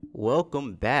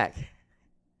Welcome back.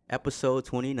 Episode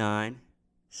 29,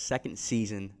 second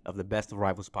season of the Best of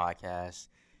Rivals podcast.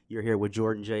 You're here with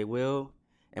Jordan J. Will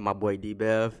and my boy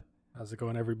D-Bev. How's it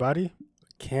going, everybody?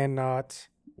 Cannot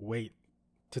wait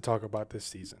to talk about this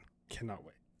season. Cannot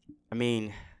wait. I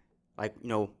mean, I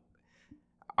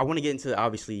want to get into,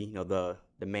 obviously, the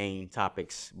main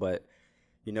topics, but,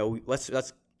 let's a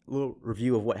little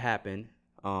review of what happened.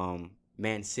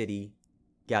 Man City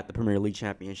got the Premier League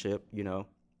championship,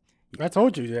 I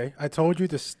told you, Jay. I told you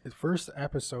this the first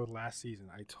episode last season.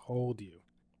 I told you,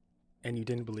 and you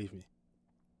didn't believe me.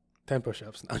 10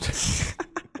 push-ups. No,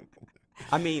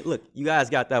 I mean, look, you guys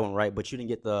got that one right, but you didn't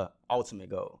get the ultimate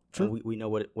goal. True. We know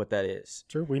what that is.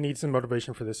 True. We need some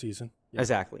motivation for this season. Yeah.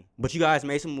 Exactly. But you guys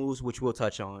made some moves, which we'll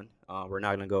touch on. We're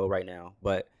not going to go right now.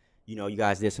 But, you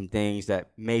guys did some things that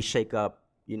may shake up,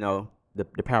 the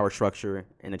power structure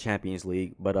in the Champions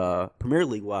League. But Premier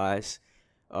League-wise,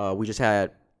 we just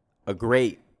had a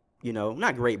great,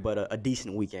 not great, but a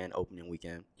decent opening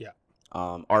weekend. Yeah.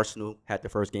 Arsenal had the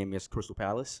first game against Crystal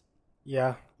Palace.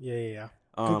 Yeah.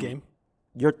 Good game.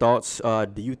 Your thoughts,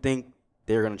 do you think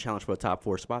they're going to challenge for a top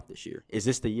 4 spot this year? Is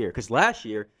this the year? Because last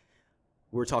year,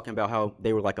 we were talking about how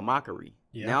they were like a mockery.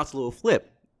 Yeah. Now it's a little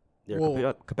flip. They're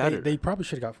a competitor. They probably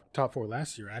should have got top 4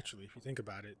 last year, actually, if you think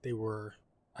about it.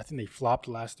 I think they flopped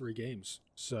the last 3 games.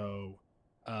 So,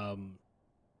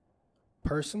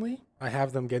 personally, I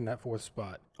have them getting that 4th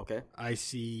spot. Okay. I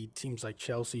see teams like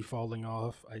Chelsea falling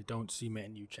off. I don't see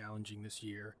Man U challenging this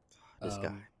year.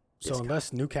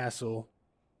 Unless Newcastle,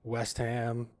 West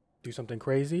Ham do something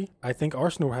crazy, I think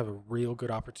Arsenal will have a real good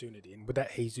opportunity. And with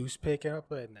that Jesus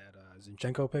pickup and that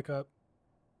Zinchenko pickup,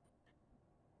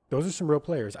 those are some real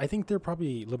players. I think they're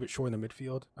probably a little bit short in the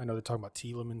midfield. I know they're talking about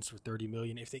Tielemans for $30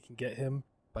 million. If they can get him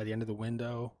by the end of the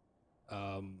window,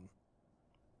 top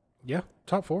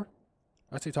 4.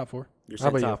 I'd say top 4. You're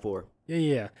saying top 4.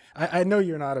 Yeah. I know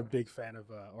you're not a big fan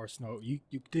of Arsenal. You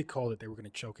did call it they were going to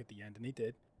choke at the end, and they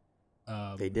did.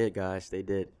 They did, guys. They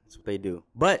did. That's what they do.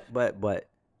 But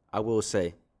I will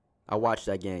say, I watched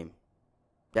that game.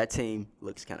 That team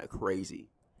looks kind of crazy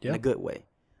in a good way.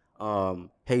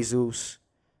 Jesus,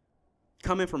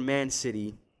 coming from Man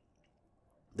City,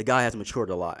 the guy has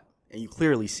matured a lot, and you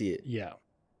clearly see it. Yeah.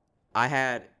 I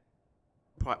had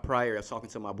prior, I was talking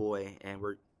to my boy, and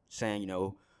we're saying,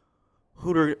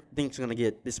 who do you think's going to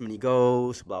get this many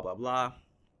goals, blah, blah, blah.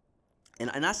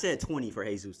 And I said 20 for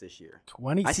Jesus this year.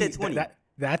 20? I said 20.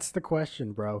 That's the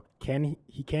question, bro. Can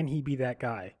he be that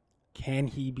guy? Can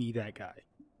he be that guy?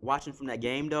 Watching from that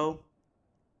game, though,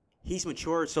 he's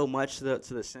matured so much to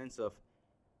the sense of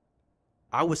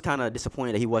I was kind of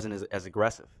disappointed that he wasn't as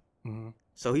aggressive. Mm-hmm.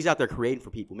 So he's out there creating for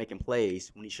people, making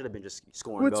plays when he should have been just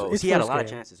scoring goals. He had a lot of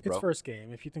chances, bro. It's first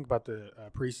game. If you think about the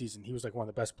preseason, he was like one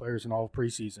of the best players in all of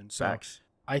preseason. So Facts.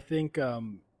 I think,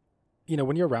 when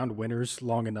you're around winners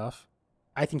long enough,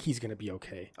 I think he's going to be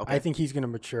okay. I think he's going to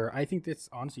mature. I think that's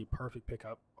honestly a perfect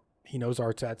pickup. He knows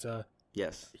Arteta.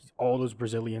 Yes. All those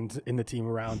Brazilians in the team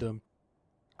around him.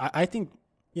 I think,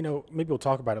 maybe we'll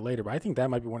talk about it later, but I think that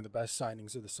might be one of the best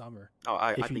signings of the summer. Oh,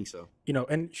 I think so.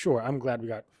 And sure, I'm glad we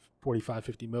got 45,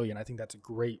 50 million. I think that's a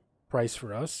great price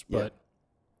for us, but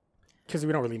because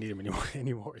we don't really need him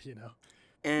anymore.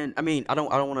 And I mean, I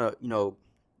don't want to,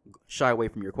 shy away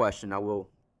from your question. I will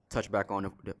touch back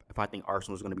on if I think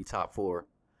Arsenal is going to be top 4.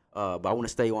 But I want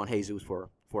to stay on Jesus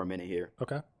for a minute here.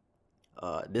 Okay.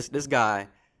 This guy,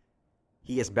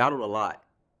 he has battled a lot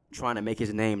trying to make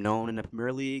his name known in the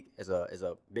Premier League as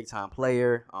a big time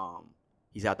player.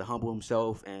 He's had to humble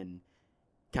himself and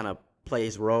kind of play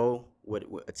his role with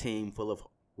a team full of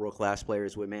world class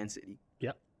players with Man City.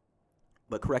 Yep.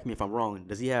 But correct me if I'm wrong.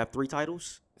 Does he have 3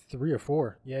 titles? 3 or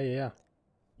 4. Yeah.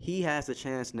 He has the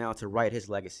chance now to write his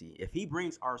legacy. If he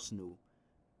brings Arsenal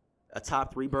a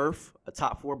top 3 berth, a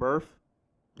top 4 berth,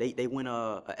 they win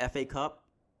a FA Cup,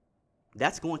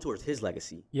 that's going towards his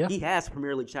legacy. Yeah. He has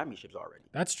Premier League championships already.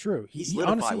 That's true. He's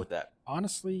solidified with that.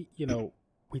 Honestly,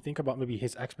 we think about maybe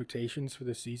his expectations for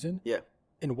this season. Yeah.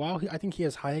 And while I think he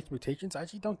has high expectations, I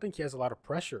actually don't think he has a lot of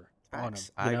pressure on him.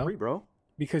 I agree, bro.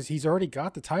 Because he's already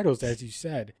got the titles, as you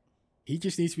said. He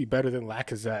just needs to be better than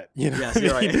Lacazette. Yes,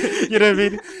 you're right. You know what I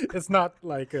mean? It's not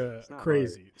like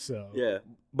crazy. Hard. So yeah.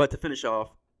 But to finish off,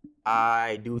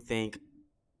 I do think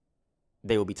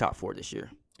they will be top 4 this year.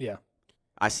 Yeah.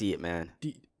 I see it, man.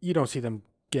 You don't see them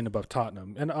getting above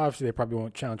Tottenham. And obviously they probably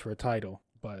won't challenge for a title.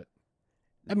 But,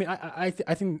 I mean, I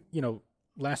think,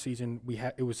 last season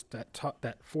it was that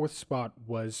 4th spot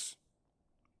was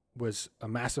a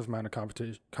massive amount of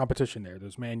competition there. There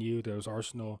was Man U, there was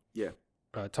Arsenal. Yeah.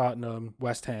 Tottenham,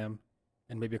 West Ham,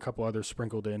 and maybe a couple others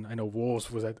sprinkled in. I know Wolves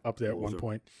was up there at one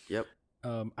point. Yep.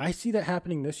 I see that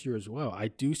happening this year as well. I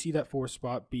do see that fourth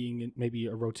spot being maybe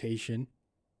a rotation.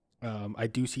 I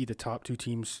do see the top two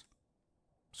teams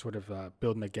sort of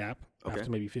building a gap after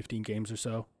maybe 15 games or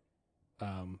so.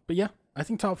 But yeah, I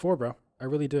think top four, bro. I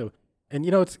really do. And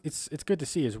it's good to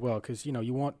see as well because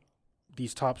you want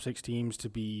these top six teams to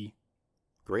be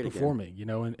great performing,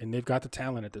 and they've got the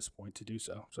talent at this point to do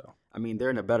so. So I mean, they're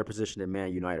in a better position than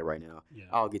Man United right now. Yeah.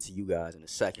 I'll get to you guys in a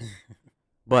second,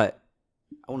 but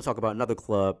I want to talk about another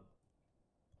club.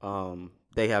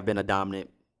 They have been a dominant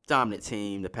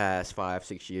team the past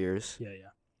 5-6 years. Yeah.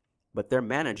 But their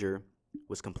manager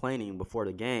was complaining before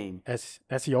the game, as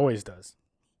he always does.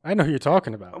 I know who you're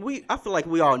talking about. I feel like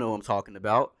we all know who I'm talking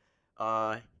about.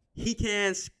 He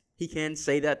can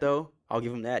say that though. I'll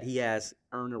give him that. He has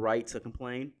earned the right to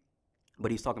complain.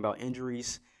 But he's talking about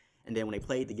injuries, and then when they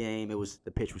played the game,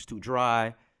 the pitch was too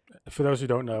dry. For those who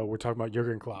don't know, we're talking about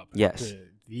Jurgen Klopp. Yes.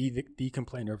 The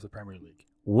complainer of the Premier League.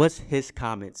 Was his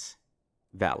comments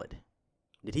valid?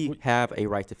 Did he have a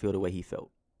right to feel the way he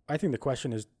felt? I think the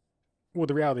question is, well,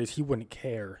 the reality is he wouldn't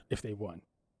care if they won.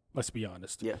 Let's be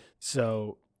honest. Yeah.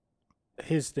 So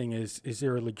his thing is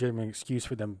there a legitimate excuse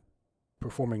for them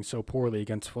performing so poorly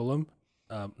against Fulham?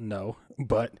 No.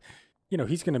 But,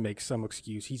 he's going to make some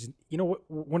excuse. One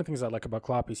of the things I like about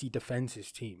Klopp is he defends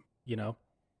his team,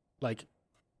 Like,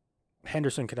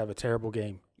 Henderson could have a terrible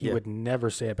game. He would never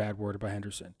say a bad word about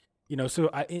Henderson. So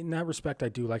in that respect, I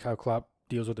do like how Klopp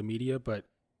deals with the media, but,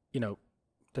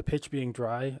 the pitch being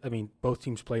dry, I mean, both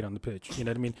teams played on the pitch. You know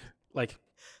what I mean? Like,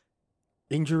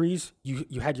 injuries,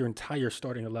 you had your entire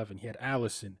starting 11. You had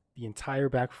Alisson, the entire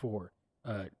back four,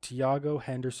 Thiago,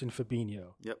 Henderson,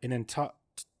 Fabinho. Yep. And then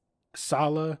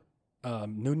Salah,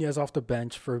 Nunez off the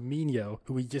bench, Firmino,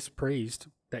 who we just praised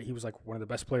that he was like one of the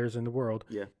best players in the world.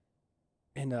 Yeah.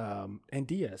 And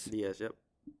Diaz. Diaz, yep.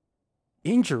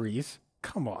 Injuries,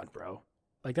 come on, bro.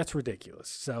 Like, that's ridiculous.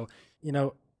 So,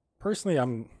 personally,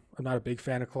 I'm not a big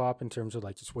fan of Klopp in terms of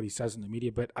like just what he says in the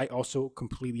media, but I also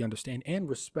completely understand and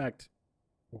respect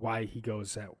why he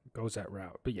goes that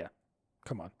route. But yeah,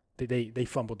 come on. They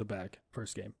fumbled the bag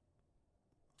first game.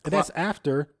 And that's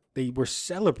after they were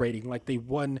celebrating like they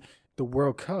won the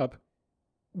World Cup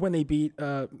when they beat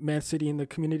Man City in the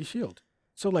Community Shield.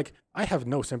 So, like, I have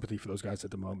no sympathy for those guys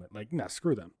at the moment. Like, nah,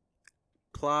 screw them.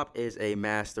 Klopp is a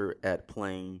master at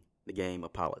playing the game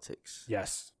of politics.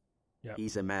 Yes. Yep.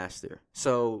 He's a master.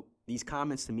 So these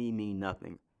comments to me mean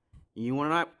nothing. You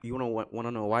want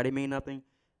to know why they mean nothing?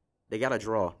 They got a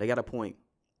draw. They got a point.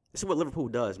 This is what Liverpool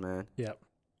does, man. Yep.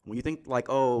 When you think like,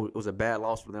 oh, it was a bad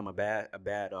loss for them, a bad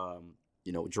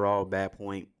draw, bad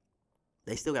point,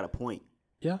 they still got a point.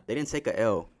 Yeah. They didn't take a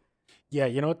L.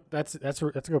 Yeah, that's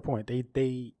a good point.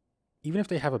 They even if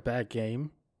they have a bad game,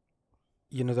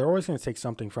 they're always going to take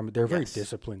something from it. They're a very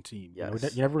disciplined team.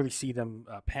 Yes. You never really see them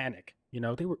panic.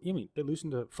 They're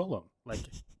losing to Fulham. Like,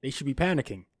 they should be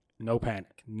panicking. No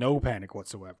panic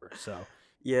whatsoever. So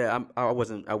yeah, I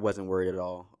wasn't worried at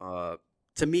all.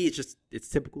 To me, it's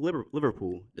typical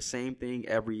Liverpool. The same thing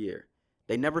every year.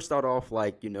 They never start off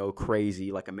like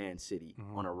crazy like a Man City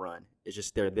on a run. It's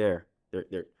just they're there.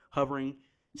 They're hovering,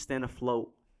 staying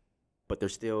afloat, but they're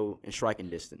still in striking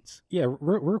distance. Yeah,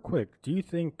 real quick. Do you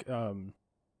think they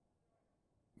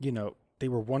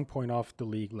were 1 point off the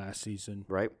league last season?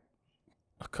 Right.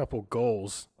 A couple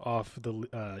goals off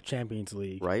the Champions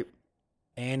League, right,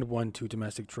 and won 2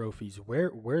 domestic trophies.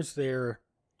 Where's their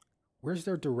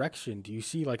direction? Do you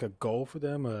see like a goal for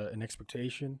them, an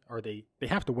expectation? Or they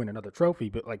have to win another trophy,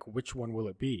 but like which one will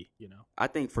it be? I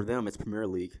think for them it's Premier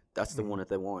League. That's the one that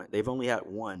they want. They've only had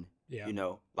one. Yeah.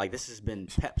 Like this has been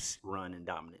Pep's run in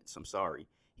dominance. I'm sorry,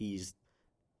 he's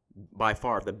by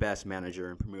far the best manager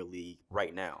in Premier League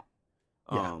right now.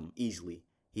 Easily,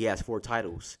 he has 4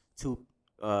 titles, 2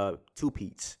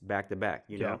 peats back to back.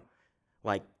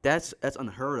 Like that's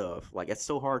unheard of. Like it's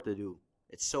so hard to do.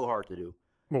 It's so hard to do.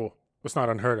 Well, it's not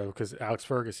unheard of because Alex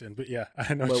Ferguson. But yeah,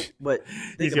 I know. But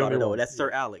think about it though. That's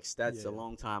Sir Alex. That's a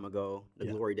long time ago. The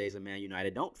glory days of Man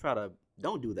United. Don't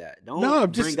do that.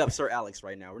 Don't bring up Sir Alex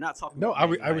right now. We're not talking. No,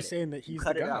 about I was saying that he's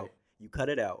the guy. You cut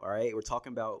it out. All right, we're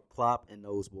talking about Klopp and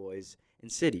those boys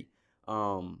in City.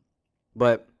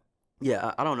 But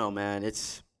yeah, I don't know, man.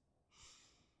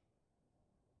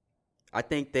 I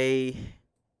think they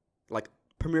like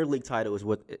Premier League title is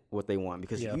what they want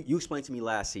because you explained to me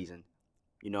last season.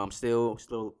 I'm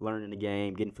still learning the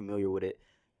game, getting familiar with it.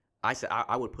 I said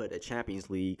I would put a Champions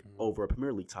League over a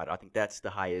Premier League title. I think that's the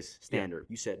highest standard.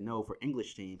 You said no, for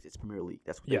English teams, it's Premier League.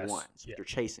 That's what they want. That's what they're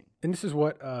chasing. And this is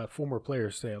what former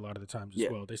players say a lot of the times as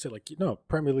well. They say like,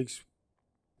 Premier League's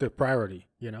the priority.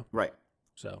 Right.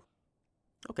 So.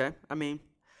 Okay. I mean,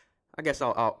 I guess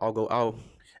I'll go.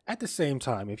 At the same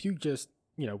time, if you just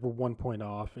were 1 point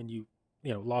off and you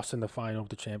lost in the final of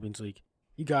the Champions League,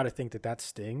 you got to think that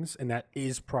stings, and that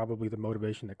is probably the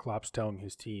motivation that Klopp's telling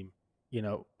his team,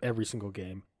 every single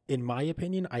game. In my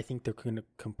opinion, I think they're going to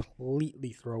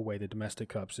completely throw away the domestic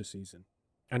cups this season.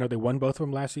 I know they won both of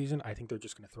them last season. I think they're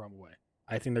just going to throw them away.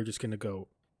 I think they're just going to go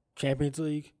Champions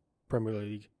League, Premier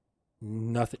League,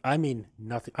 nothing. I mean,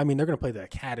 nothing. I mean, they're going to play the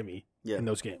academy in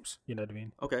those games. You know what I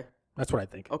mean? Okay. That's what I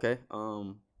think. Okay.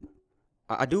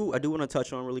 I do want to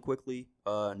touch on really quickly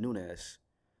Nunez.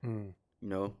 The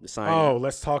signing. Oh,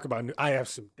 let's talk about. I have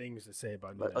some things to say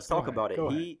about Nunez. Let's talk about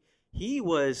it. He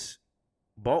was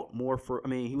bought more for. I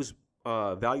mean, he was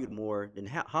valued more than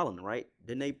Haaland, right?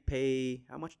 Didn't they pay?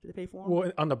 How much did they pay for him?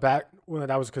 Well, on the back,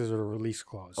 that was because of the release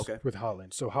clause. Okay. With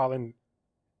Haaland. So Haaland,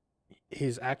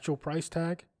 his actual price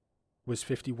tag was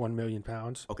 £51 million.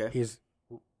 Okay. His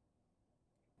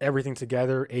everything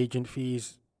together, agent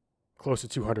fees, close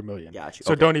to $200 million. Gotcha.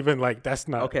 So don't even that's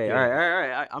not okay. Yeah. All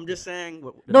right. I'm just saying.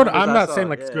 No, I'm not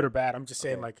saying it's good or bad. I'm just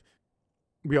saying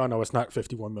we all know it's not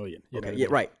 $51 million. Okay. Yeah.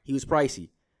 Right. He was pricey.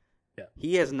 Yeah.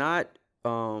 He has not,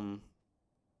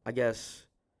 I guess,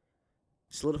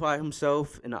 solidified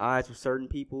himself in the eyes of certain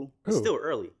people. It's still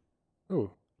early.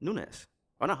 Ooh. Nunez.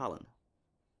 Or not Haaland.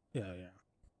 Yeah.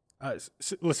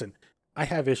 Listen, I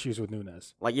have issues with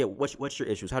Nunez. What's your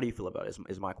issues? How do you feel about it?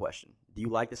 Is my question. Do you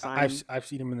like the signing? I've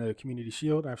seen him in the Community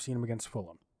Shield. I've seen him against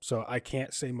Fulham. So I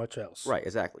can't say much else. Right,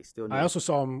 exactly. Still new. I also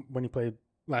saw him when he played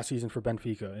last season for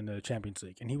Benfica in the Champions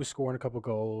League, and he was scoring a couple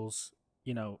goals.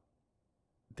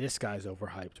 This guy's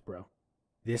overhyped, bro.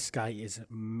 This guy is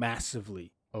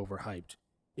massively overhyped.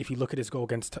 If you look at his goal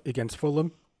against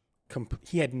Fulham,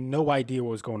 he had no idea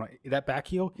what was going on. That back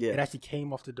heel, it actually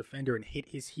came off the defender and hit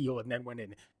his heel and then went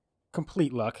in.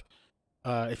 Complete luck.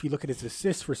 If you look at his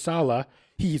assist for Salah,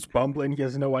 he's bumbling. He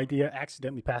has no idea.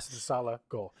 Accidentally passes the Salah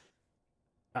goal.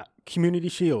 Community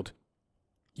Shield.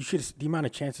 You should the amount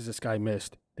of chances this guy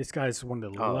missed. This guy is one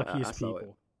of the luckiest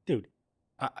people. Dude,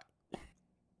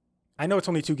 I know it's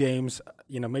only 2 games.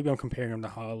 Maybe I'm comparing him to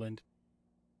Haaland.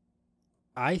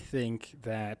 I think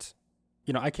that,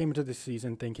 I came into this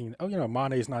season thinking,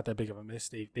 Mane is not that big of a miss.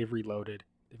 They've reloaded.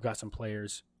 They've got some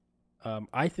players.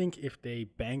 I think if they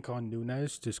bank on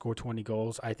Nunez to score 20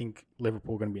 goals, I think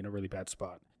Liverpool are going to be in a really bad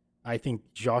spot. I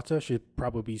think Jota should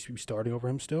probably be starting over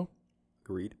him still.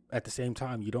 Agreed. At the same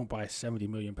time, you don't buy a £70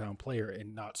 million player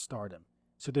and not start him.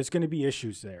 So there's going to be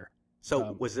issues there.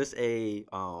 So was this a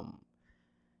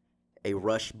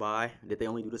rush buy? Did they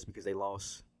only do this because they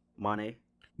lost Mane?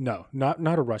 No,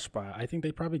 not a rush buy. I think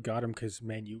they probably got him because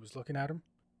Man U was looking at him.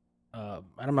 And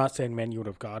I'm not saying Man U would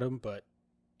have got him, but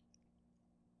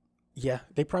yeah,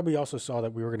 they probably also saw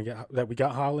that we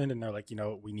got Haaland, and they're like,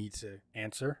 we need to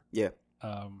answer. Yeah.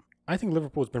 I think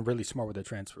Liverpool's been really smart with their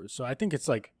transfers, so I think it's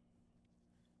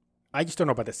I just don't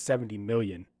know about the $70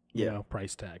 million,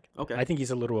 price tag. Okay. I think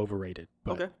he's a little overrated.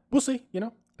 But okay. We'll see.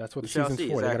 That's what the season's for.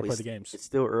 Exactly. They got to play the games. It's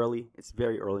still early. It's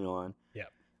very early on. Yeah.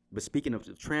 But speaking of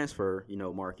the transfer,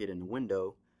 market and the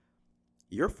window,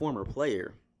 your former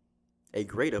player, a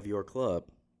great of your club,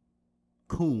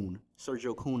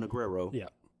 Sergio Kun Aguero,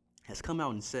 has come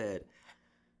out and said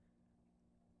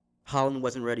Haaland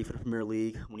wasn't ready for the Premier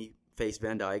League when he faced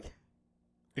Van Dijk.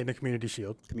 In the Community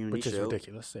Shield. Which is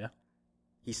ridiculous, yeah.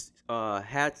 He's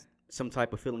had some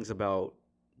type of feelings about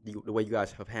the way you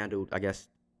guys have handled, I guess,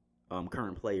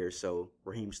 current players. So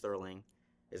Raheem Sterling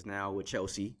is now with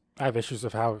Chelsea. I have issues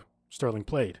with how Sterling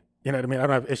played. You know what I mean? I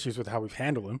don't have issues with how we've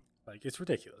handled him. It's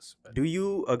ridiculous. But. Do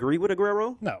you agree with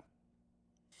Aguero? No.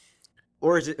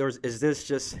 Or is this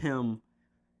just him,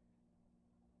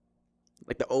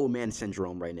 like the old man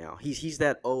syndrome right now? He's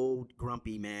that old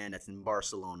grumpy man that's in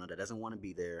Barcelona that doesn't want to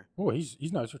be there. Oh, he's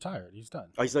not. He's retired. He's done.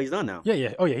 Oh, he's done now.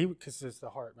 Yeah. Oh, yeah. Because it's the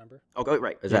heart. Remember? Okay,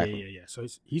 right. Exactly. Yeah. So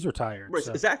he's retired. Right,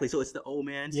 so. Exactly. So it's the old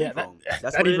man syndrome.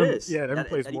 That's that what even, it is. Yeah, that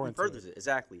plays that more even into furthers it.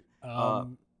 Exactly.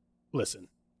 Listen,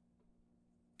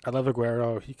 I love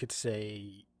Aguero. He could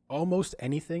say almost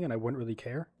anything, and I wouldn't really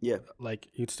care. Yeah.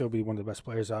 He'd still be one of the best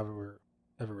players I've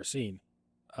ever seen.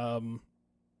 What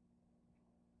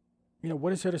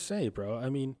is there to say, bro? I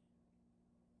mean,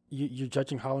 you're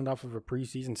judging Haaland off of a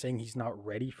preseason, saying he's not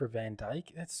ready for Van Dijk.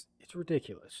 It's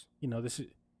ridiculous. This is,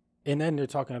 and then they're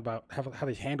talking about how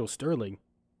they handle Sterling.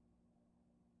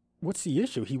 What's the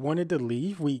issue? He wanted to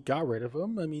leave. We got rid of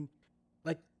him. I mean,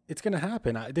 it's gonna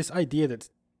happen. This idea that,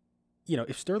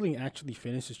 if Sterling actually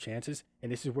finishes chances, and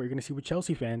this is what you're gonna see with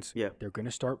Chelsea fans. Yeah, they're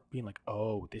gonna start being like,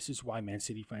 oh, this is why Man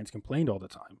City fans complained all the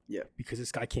time. Yeah, because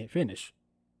this guy can't finish.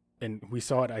 And we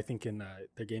saw it, I think, in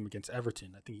their game against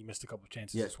Everton. I think he missed a couple of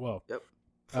chances as well. Yep.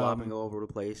 Flopping all over the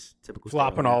place. Typical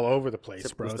flopping Sterling. all over the place,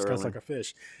 Typical bro. This Sterling. guy's like a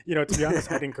fish. You know, to be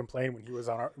honest, I didn't complain when he was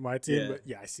on my team, but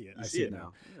I see it. I see it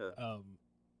now.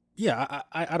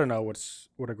 I don't know what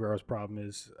Aguero's problem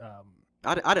is.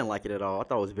 I didn't like it at all. I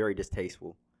thought it was very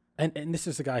distasteful. And this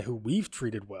is a guy who we've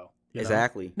treated well.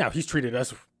 Exactly. Now he's treated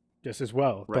us just as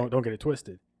well. Right. Don't get it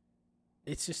twisted.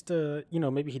 It's just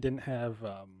maybe he didn't have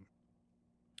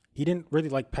he didn't really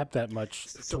like Pep that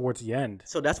much towards the end.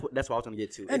 So that's what I was going to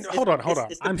get to. And hold on.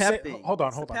 It's the Pep thing. Hold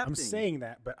on. I'm saying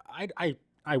that, but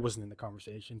I wasn't in the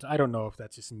conversations. I don't know if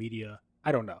that's just media.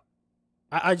 I don't know.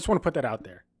 I just want to put that out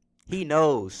there. He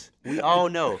knows. We all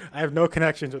know. I have no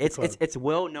connections with the club. It's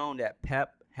well known that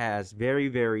Pep has very,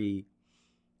 very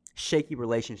shaky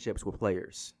relationships with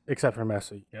players. Except for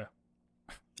Messi, yeah.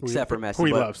 Except for Messi, who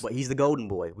he loves. But he's the golden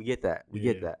boy. We get that. We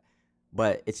get that.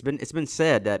 But it's been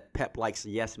said that Pep likes a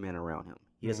yes man around him.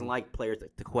 He doesn't like players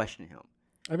to question him.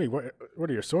 I mean, what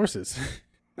are your sources?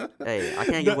 Hey, I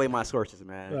can't give away my sources,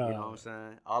 man. You know what I'm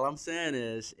saying? All I'm saying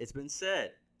is it's been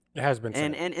said. It has been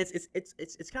said. And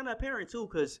it's kind of apparent too,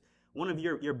 because one of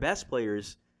your best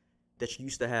players that you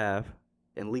used to have,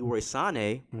 and Leroy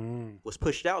Sané, was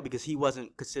pushed out because he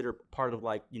wasn't considered part of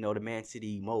the Man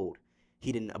City mold.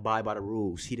 He didn't abide by the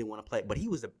rules. He didn't want to play, but he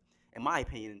was in my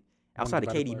opinion, outside of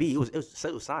KDB, it was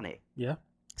Sané. Yeah,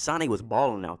 Sané was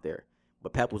balling out there,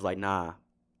 but Pep was like, nah,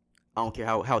 I don't care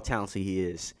how talented he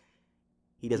is.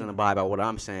 He doesn't abide by what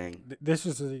I'm saying. This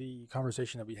is the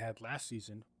conversation that we had last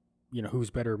season. You know, who's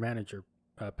better manager,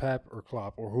 Pep or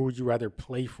Klopp, or who would you rather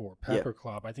play for, Pep or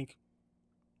Klopp? I think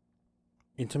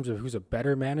in terms of who's a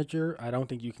better manager, I don't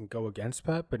think you can go against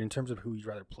Pep. But in terms of who you'd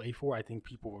rather play for, I think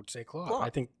people would say Klopp. I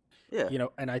think,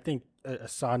 and I think a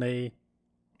Sané,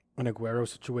 an Aguero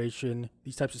situation,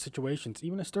 these types of situations,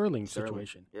 even a Sterling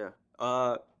situation.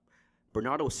 Yeah.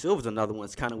 Bernardo Silva's another one.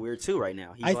 It's kind of weird too right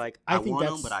now. He's I want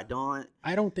him, but I don't.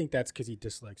 I don't think that's because he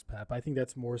dislikes Pep. I think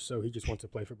that's more so he just wants to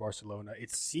play for Barcelona. It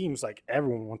seems like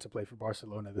everyone wants to play for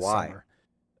Barcelona this summer.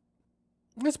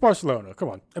 It's Barcelona. Come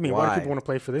on. I mean, why do people want to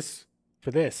play for this?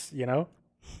 You know?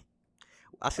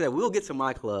 I said we'll get to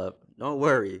my club. Don't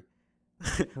worry.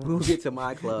 We'll get to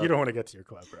my club. You don't want to get to your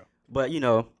club, bro. But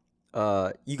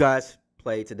you guys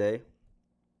played today.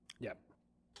 Yep.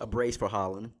 A brace for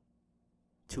Haaland.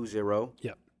 2-0.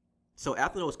 Yep. So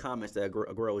after those comments that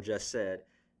Aguero just said,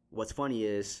 what's funny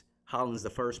is Haaland's the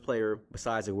first player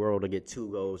besides Aguero to get 2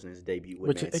 goals in his debut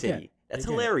with Man City. That's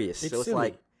hilarious. It's silly.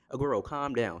 Like, Aguero,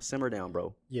 calm down. Simmer down,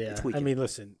 bro. Yeah. I mean,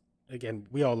 listen, again,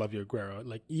 we all love you, Aguero.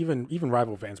 Like, even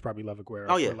rival fans probably love Aguero.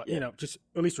 Oh, yeah. Just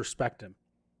at least respect him.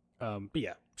 But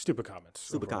yeah, stupid comments.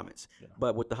 Yeah.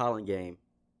 But with the Haaland game,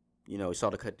 you saw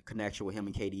the connection with him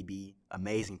and KDB.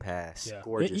 Amazing pass. Yeah.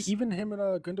 Gorgeous. Even him and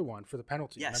Gundogan for the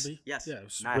penalty. Yes. Remember? Yes. Yeah, it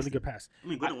was a really good pass. I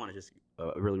mean, Gundogan is just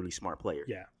a really, really smart player.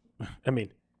 Yeah. I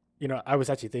mean, I was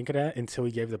actually thinking that until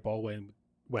he gave the ball away and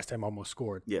West Ham almost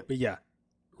scored. Yeah. But yeah,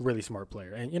 really smart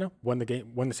player. And, won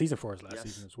the season for us last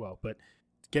season as well. But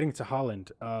getting to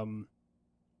Haaland,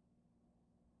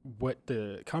 what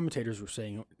the commentators were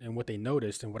saying and what they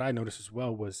noticed and what I noticed as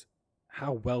well was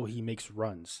how well he makes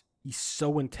runs. He's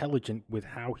so intelligent with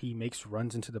how he makes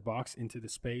runs into the box, into the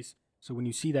space. So when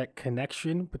you see that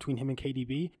connection between him and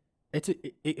KDB,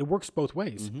 it works both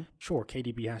ways. Mm-hmm. Sure,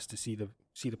 KDB has to see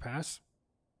the pass,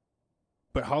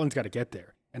 but Haaland's got to get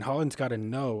there, and Haaland's got to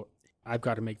know I've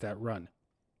got to make that run.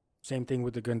 Same thing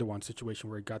with the Gundogan situation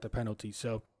where he got the penalty.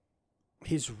 So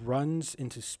his runs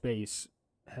into space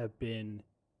have been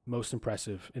most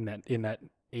impressive in that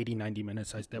 80, 90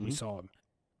 minutes that we saw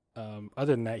him.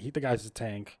 Other than that, the guy's a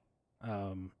tank.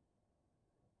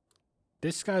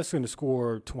 This guy's going to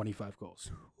score 25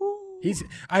 goals.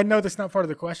 I know that's not part of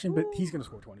the question, but he's going to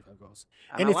score 25 goals.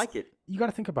 And I like it. You got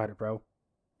to think about it, bro.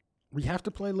 We have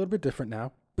to play a little bit different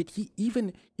now. But he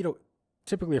even,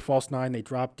 typically a false 9, they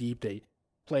drop deep, they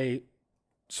play,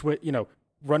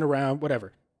 run around,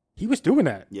 whatever. He was doing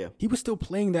that. Yeah. He was still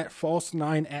playing that false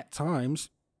 9 at times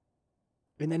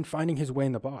and then finding his way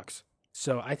in the box.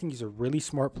 So I think he's a really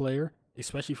smart player,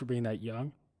 especially for being that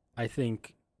young. I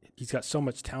think he's got so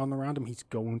much talent around him, he's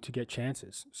going to get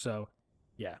chances. So,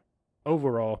 yeah,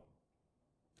 overall,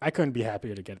 I couldn't be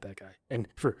happier to get that guy. And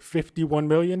for $51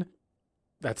 million,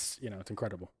 that's, it's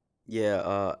incredible.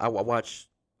 Yeah, I watched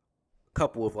a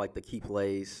couple of, the key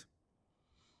plays.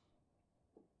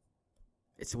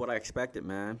 It's what I expected,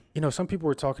 man. Some people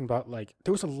were talking about,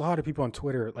 there was a lot of people on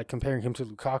Twitter, comparing him to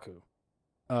Lukaku.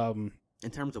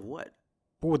 In terms of what?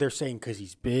 Well, they're saying because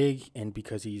he's big and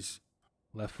because he's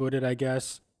left-footed, I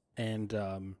guess, and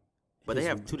but they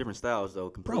have 2 different styles though,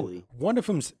 completely. Bro, one of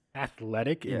them's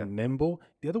athletic and nimble.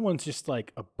 The other one's just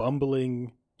like a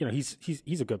bumbling,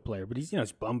 he's a good player, but he's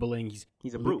bumbling. He's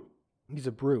a brute. He's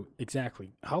a brute,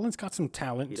 exactly. Haaland's got some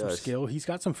talent, some skill. He's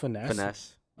got some finesse.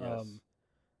 Yes.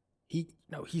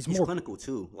 He's more clinical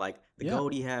too. Like the goal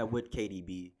he had with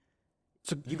KDB.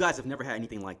 So you guys have never had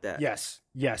anything like that. Yes,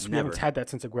 we haven't had that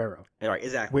since Aguero. Right,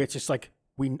 exactly. Where it's just like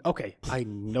I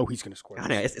know he's going to score.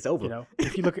 It's over. You know,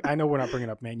 if you look, I know we're not bringing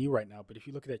up Man U right now, but if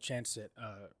you look at that chance that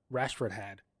Rashford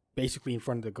had, basically in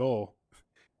front of the goal,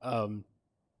 I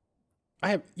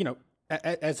have,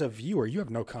 as a viewer, you have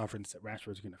no confidence that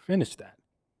Rashford's going to finish that.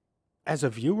 As a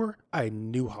viewer, I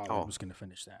knew Haaland was going to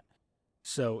finish that.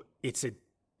 So this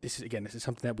is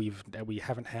something that we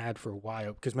haven't had for a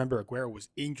while, because remember Aguero was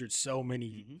injured so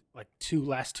many like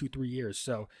 3 years.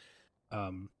 So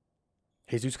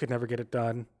Jesus could never get it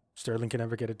done. Sterling could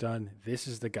never get it done. This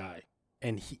is the guy.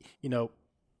 And he,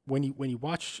 when you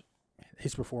watch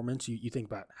his performance, you think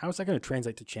about how's that going to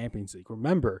translate to Champions League.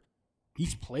 Remember,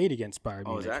 he's played against Bayern Munich.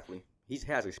 Oh, exactly. He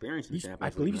has experience in the Champions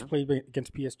League. I believe he's played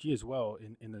against PSG as well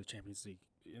in the Champions League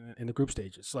in the group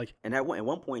stages. And at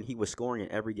one point he was scoring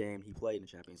in every game he played in the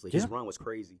Champions League. His run was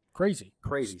crazy. Crazy.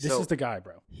 This is the guy,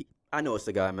 bro. I know it's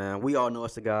the guy, man. We all know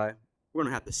it's the guy. We're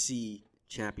gonna have to see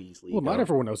Champions League. Well, not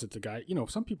everyone knows it's the guy.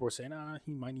 Some people are saying,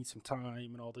 he might need some time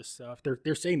and all this stuff.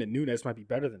 They're saying that Nunez might be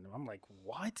better than him. I'm like,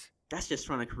 what? That's just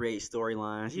trying to create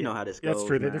storylines. You know how this goes. That's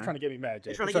true. Man. They're trying to get me mad,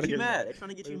 Jay. They're trying to get you mad. They're trying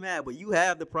to get you mad. But you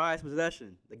have the prized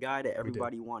possession, the guy that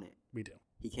everybody wanted. We do.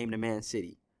 He came to Man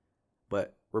City.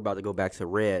 But we're about to go back to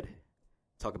Red.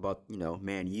 Talk about,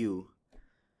 Man U.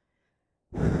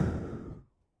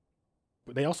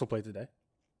 But they also played today.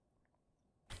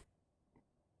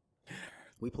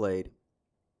 We played.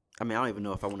 I mean, I don't even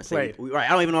know if I want to say I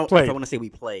don't even know if I want to say we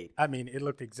played. I mean, it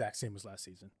looked the exact same as last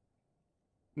season.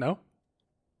 No?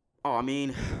 Oh, I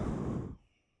mean,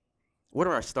 where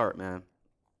do I start, man?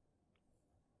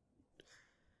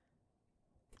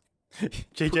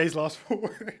 JJ's lost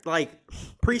 4. Like,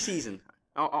 preseason.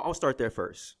 I'll start there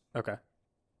first. Okay.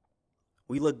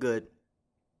 We look good.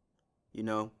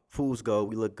 Fools go.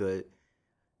 We look good.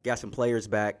 Got some players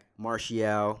back.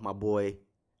 Martial, my boy.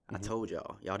 I told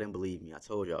y'all. Y'all didn't believe me. I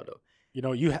told y'all, though.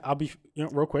 I'll be,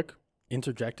 real quick,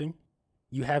 interjecting.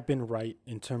 You have been right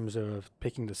in terms of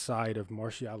picking the side of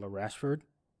Martial or Rashford.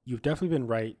 You've definitely been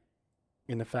right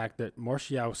in the fact that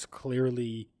Martial's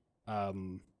clearly,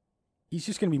 he's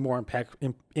just going to be more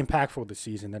impactful this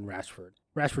season than Rashford.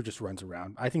 Rashford just runs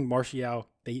around. I think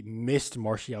they missed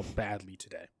Martial badly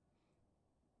today.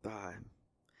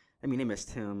 They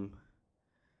missed him.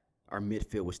 Our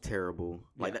midfield was terrible.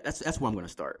 That's where I'm going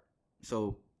to start.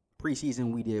 So,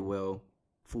 preseason, we did well.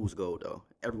 Fool's gold, though.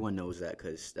 Everyone knows that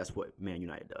because that's what Man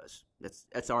United does.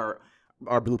 That's our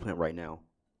blueprint right now.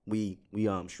 We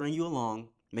string you along,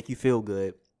 make you feel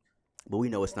good, but we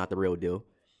know it's not the real deal.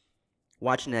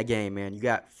 Watching that game, man, you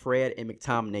got Fred and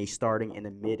McTominay starting in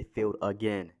the midfield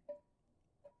again.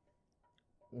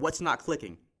 What's not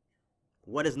clicking?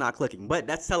 What is not clicking? But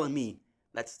that's telling me,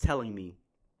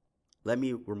 let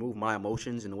me remove my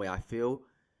emotions and the way I feel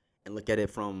and look at it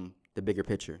from the bigger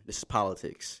picture. This is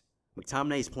politics.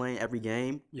 McTominay is playing every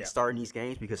game, starting these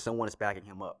games because someone is backing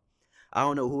him up. I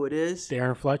don't know who it is.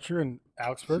 Darren Fletcher and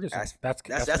Alex Ferguson.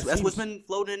 That's what's been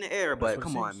floating in the air. But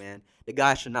come on, man. The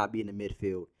guy should not be in the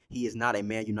midfield. He is not a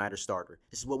Man United starter.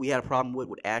 This is what we had a problem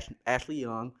with Ashley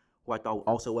Young, who I thought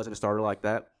also wasn't a starter like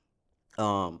that.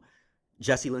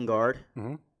 Jesse Lingard.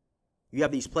 Mm-hmm. You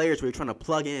have these players where you're trying to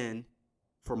plug in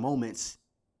for moments,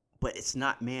 but it's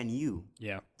not Man U.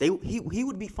 Yeah. He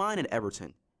would be fine at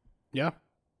Everton. Yeah.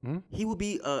 Mm-hmm. He would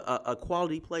be a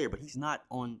quality player, but he's not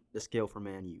on the scale for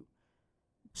Man U.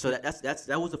 So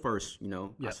that was the first,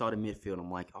 I saw the midfield.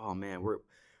 I'm like, oh man,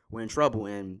 we're in trouble,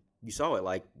 and you saw it.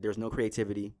 Like, there's no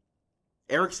creativity.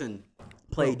 Eriksen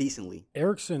played decently.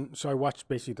 So I watched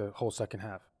basically the whole second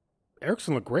half.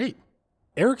 Eriksen looked great.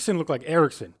 Eriksen looked like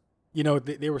Eriksen.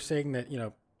 They were saying that,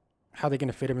 how they're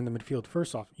going to fit him in the midfield.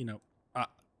 First off,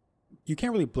 you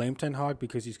can't really blame Ten Hag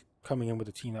because he's coming in with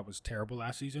a team that was terrible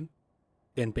last season,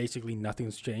 and basically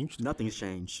nothing's changed. Nothing's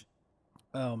changed.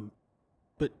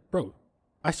 But bro,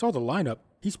 I saw the lineup.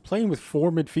 He's playing with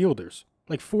 4 midfielders,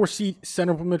 like 4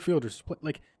 center midfielders.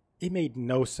 Like, it made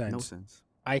no sense. No sense.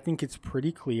 I think it's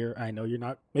pretty clear. I know you're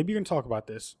not. Maybe you're going to talk about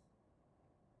this.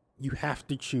 You have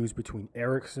to choose between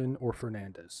Eriksen or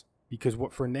Fernandes, because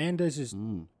what Fernandes is,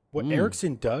 what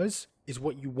Eriksen does is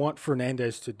what you want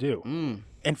Fernandes to do,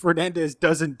 and Fernandes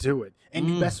doesn't do it.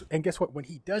 And and guess what? When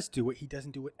he does do it, he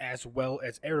doesn't do it as well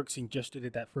as Eriksen just did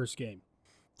it that first game.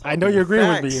 I know you're agreeing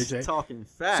with me, AJ. Talking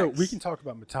facts. So we can talk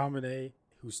about McTominay,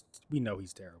 we know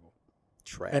he's terrible.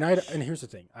 Trash. And here's the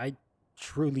thing. I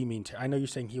truly mean I know you're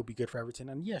saying he'll be good for Everton,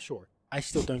 and yeah, sure. I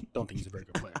still don't think he's a very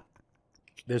good player.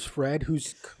 There's Fred,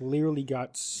 who's clearly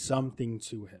got something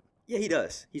to him. Yeah, he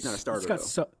does. He's not a starter,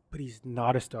 but he's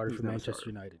not a starter for Manchester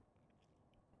United.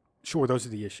 Sure, those are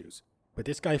the issues. But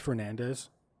this guy, Fernandes,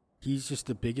 he's just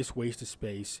the biggest waste of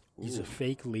space. He's a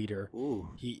fake leader.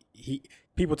 He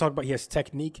people talk about he has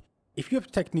technique. If you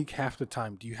have technique half the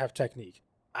time, do you have technique?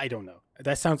 I don't know.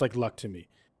 That sounds like luck to me.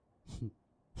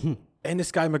 And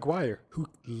this guy, Maguire, who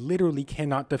literally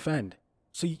cannot defend.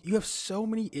 So you have so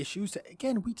many issues that,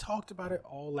 again, we talked about it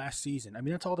all last season. I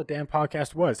mean, that's all the damn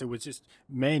podcast was. It was just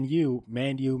Man U,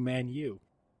 Man U, Man U.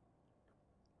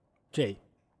 Jay,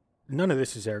 none of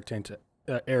this is Erik Ten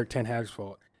Hag's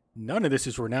fault. None of this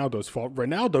is Ronaldo's fault.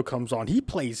 Ronaldo comes on. He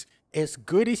plays as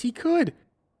good as he could.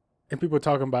 And people are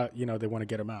talking about, they want to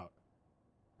get him out.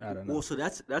 I don't know. Well, so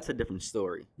that's a different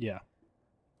story. Yeah.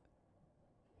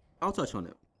 I'll touch on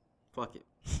it. Fuck it.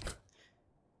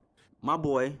 My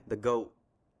boy, the GOAT,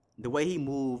 the way he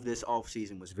moved this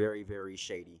offseason was very, very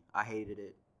shady. I hated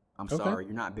it. I'm sorry.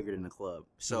 You're not bigger than the club.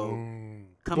 So I mean,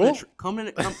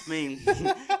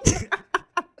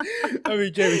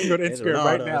 Jay, we can go to Instagram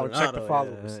right now and check the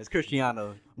followers. It's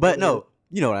Cristiano. But no,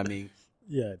 you know what I mean.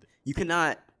 Yeah. You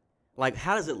cannot,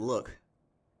 how does it look?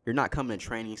 You're not coming to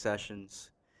training sessions.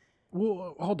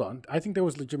 Well, hold on. I think there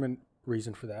was legitimate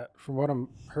reason for that. From what I'm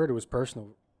heard, it was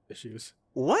personal issues.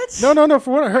 What? No.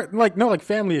 From what I heard, like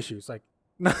family issues.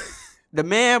 The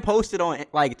man posted on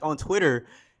Twitter,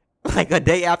 a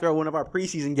day after one of our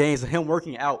preseason games of him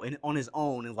working out and on his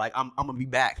own, and I'm gonna be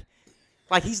back.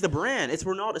 He's the brand. It's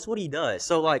Ronaldo. It's what he does.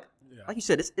 So like you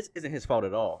said, it isn't his fault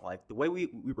at all. The way we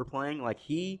were playing, when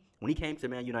he came to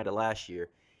Man United last year,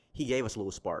 he gave us a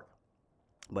little spark.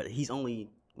 But he's only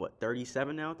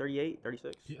 37 now, 38,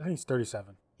 36? I think he's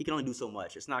 37. He can only do so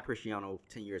much. It's not Cristiano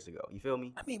 10 years ago. You feel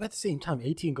me? I mean, at the same time,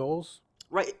 18 goals.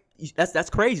 Right. That's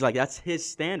crazy. That's his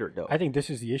standard, though. I think this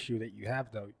is the issue that you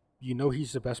have, though. You know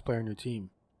he's the best player on your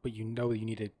team, but you know you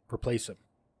need to replace him.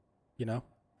 You know?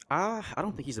 I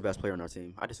don't think he's the best player on our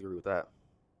team. I disagree with that.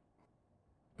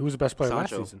 Who was the best player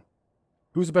last season?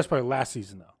 Who was the best player last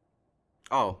season, though?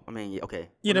 Oh, I mean, okay.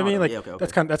 You know what I mean? Okay.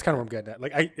 That's kind of what I'm getting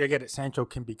at. I get it. Sancho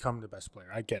can become the best player.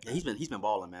 I get it. Yeah, he's been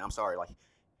balling, man. I'm sorry.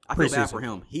 I feel bad for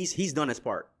him. He's done his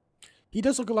part. He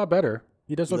does look a lot better.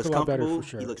 He does look a lot better for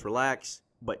sure. He looks relaxed,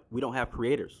 but we don't have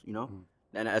creators, and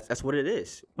that's what it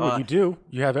is. Well, you do.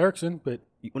 You have Eriksen, but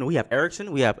we have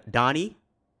Eriksen, we have Donny,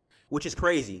 which is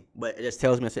crazy, but it just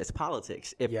tells me it's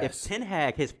politics. If Ten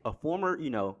Hag, a former,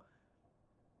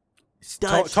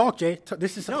 Dutch, talk, Jay.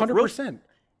 This is 100%.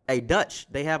 Dutch,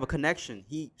 they have a connection.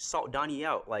 He sought Donny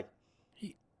out,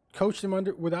 he coached him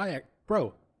with Ajax,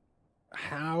 bro.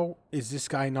 How is this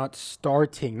guy not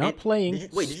starting? Not playing.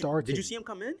 Starting. Did you see him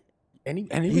come in? And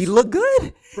he looked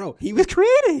good, bro. He was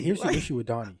creative. Here's the issue with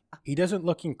Donny. He doesn't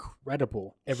look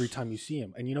incredible every time you see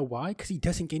him, and you know why? Because he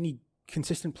doesn't get any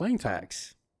consistent playing time.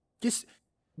 Just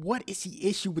what is the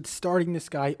issue with starting this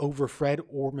guy over Fred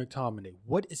or McTominay?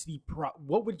 What is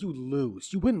what would you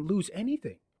lose? You wouldn't lose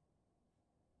anything.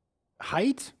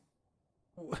 Height?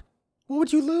 What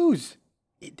would you lose?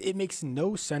 It makes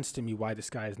no sense to me why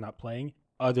this guy is not playing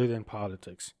other than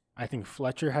politics. I think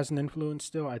Fletcher has an influence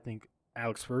still. I think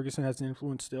Alex Ferguson has an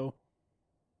influence still.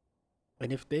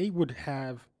 And if they would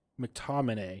have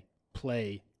McTominay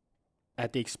play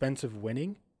at the expense of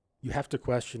winning, you have to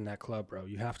question that club, bro.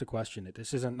 You have to question it.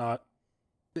 This is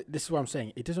what I'm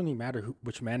saying. It doesn't even matter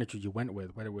which manager you went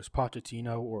with, whether it was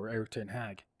Pochettino or Erik Ten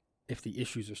Hag, if the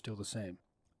issues are still the same.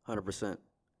 100%.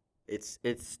 It's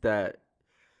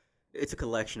a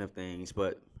collection of things,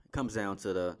 but it comes down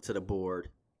to the board,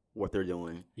 what they're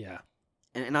doing. Yeah.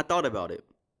 And I thought about it.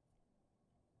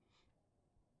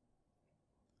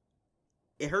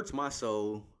 It hurts my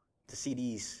soul to see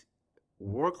these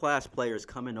world-class players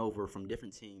coming over from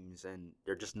different teams, and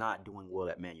they're just not doing well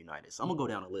at Man United. So I'm going to go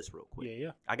down the list real quick.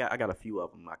 Yeah. I got a few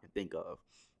of them I can think of.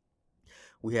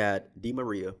 We had Di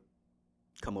Maria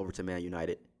come over to Man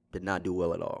United. Did not do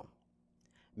well at all.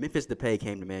 Memphis Depay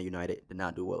came to Man United. Did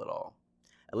not do well at all.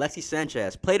 Alexis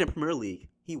Sanchez played in Premier League.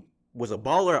 He was a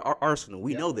baller at Arsenal.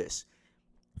 We know this.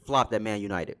 Flopped at Man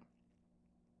United.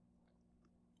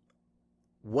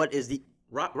 What is the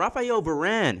Rafael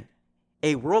Varane,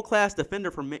 a world-class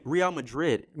defender from Real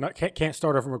Madrid. Can't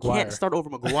start over Maguire. Can't start over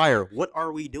Maguire. What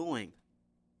are we doing?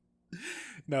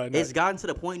 No. It's gotten to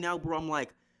the point now, bro. I'm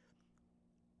like,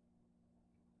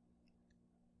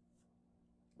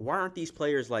 why aren't these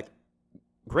players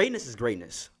greatness is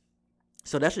greatness.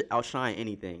 So that should outshine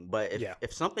anything. But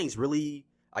if something's really,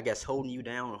 I guess, holding you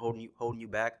down or holding you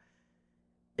back,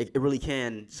 it really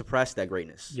can suppress that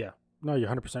greatness. Yeah. No, you're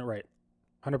 100% right.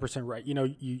 100% right.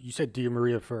 You said Di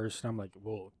Maria first, and I'm like,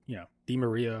 well, Di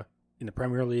Maria in the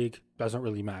Premier League doesn't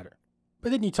really matter.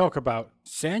 But then you talk about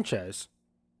Sanchez.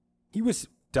 He was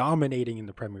dominating in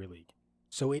the Premier League.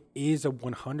 So it is a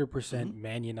 100%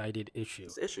 Man United issue.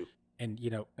 It's an issue. And,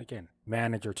 again,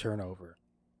 manager turnover,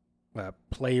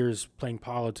 players playing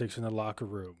politics in the locker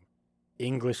room,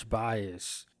 English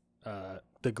bias, the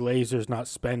Glazers not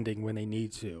spending when they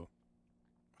need to.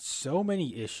 So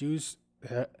many issues,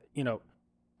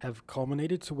 have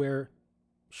culminated to where,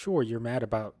 sure, you're mad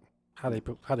about how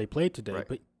they played today, right.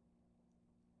 But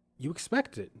you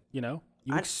expect it, You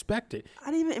expect it.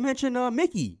 I didn't even mention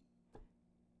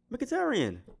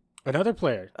Mkhitaryan. Another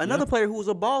player. Another player who was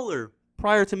a baller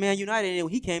prior to Man United,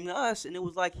 and he came to us, and it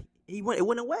was like it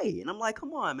went away. And I'm like,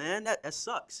 come on, man, that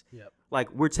sucks. Yep.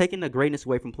 Like, we're taking the greatness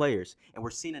away from players, and we're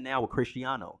seeing it now with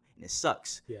Cristiano, and it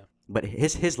sucks. Yeah. But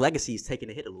his legacy is taking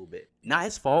a hit a little bit. Not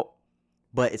his fault,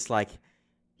 but it's like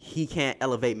he can't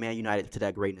elevate Man United to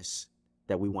that greatness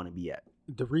that we want to be at.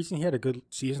 The reason he had a good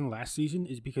season last season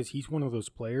is because he's one of those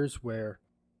players where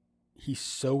he's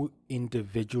so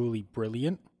individually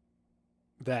brilliant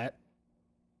that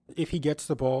if he gets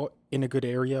the ball in a good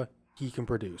area, he can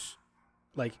produce.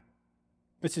 Like,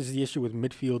 this is the issue with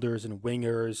midfielders and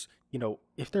wingers.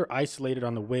 If they're isolated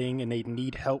on the wing and they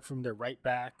need help from their right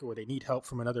back or they need help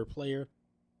from another player,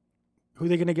 who are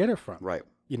they going to get it from? Right.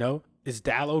 Is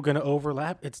Dalot going to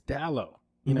overlap? It's Dalot.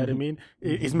 You know what I mean?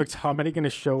 Mm-hmm. Is McTominay going to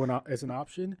show as an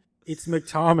option? It's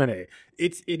McTominay.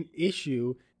 It's an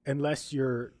issue unless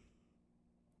you're,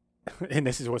 and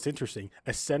this is what's interesting,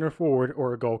 a center forward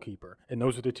or a goalkeeper. And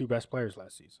those are the two best players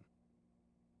last season.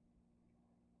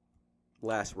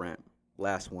 Last one,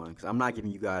 because I'm not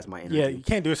giving you guys my energy. Yeah, you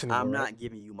can't do this anymore. I'm not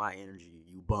giving you my energy,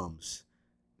 you bums.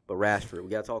 But Rashford, we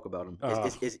got to talk about him.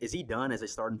 Is he done as a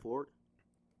starting forward?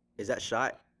 Is that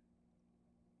shot?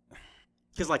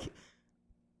 Because, like,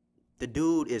 the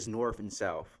dude is north and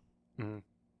south. Mm-hmm.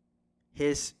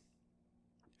 His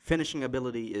finishing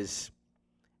ability is,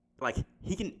 like,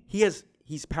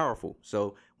 he's powerful.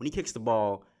 So when he kicks the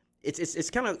ball, it's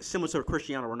kind of similar to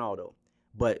Cristiano Ronaldo.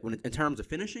 But in terms of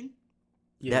finishing,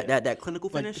 that clinical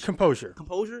finish, like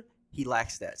composure, he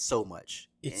lacks that so much,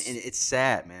 and it's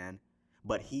sad, man.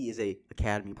 But he is a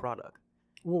academy product.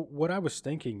 Well, what I was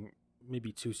thinking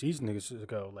maybe 2 seasons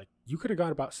ago, like, you could have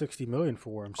got about $60 million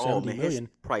for him. $70 million. His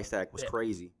price tag was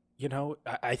crazy.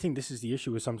 I think this is the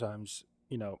issue with sometimes,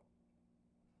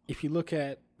 if you look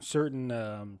at certain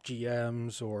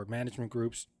GMs or management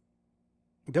groups,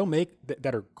 they'll make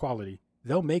that are quality.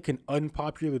 They'll make an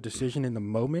unpopular decision in the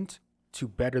moment to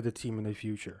better the team in the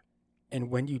future. And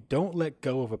when you don't let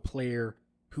go of a player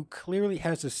who clearly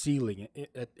has a ceiling,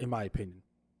 in my opinion,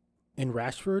 in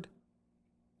Rashford,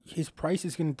 his price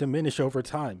is going to diminish over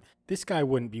time. This guy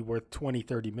wouldn't be worth 20,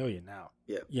 30 million now.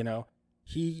 Yeah.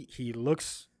 He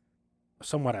looks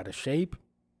somewhat out of shape.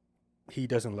 He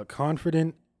doesn't look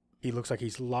confident. He looks like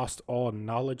he's lost all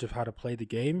knowledge of how to play the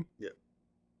game. Yeah.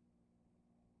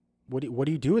 What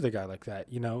do you do with a guy like that?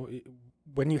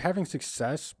 When you're having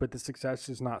success, but the success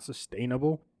is not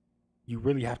sustainable, you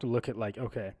really have to look at, like,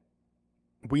 okay,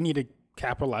 we need to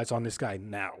capitalize on this guy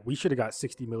now. We should have got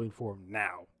 $60 million for him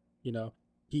now.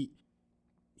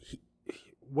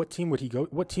 What team would he go?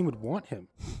 What team would want him?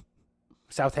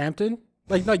 Southampton?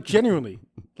 Like genuinely,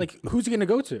 like, who's he going to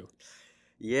go to?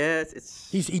 Yeah,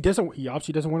 he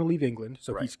obviously doesn't want to leave England,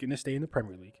 so right. He's going to stay in the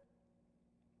Premier League.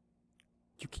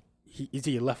 Is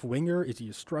he a left winger? Is he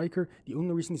a striker? The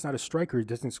only reason he's not a striker, he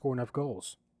doesn't score enough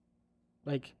goals.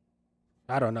 Like,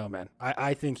 I don't know, man.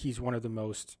 I think he's one of the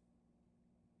most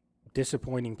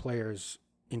disappointing players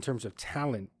in terms of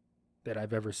talent that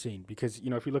I've ever seen. Because,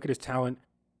 if you look at his talent,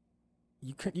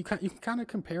 you can kind of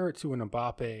compare it to an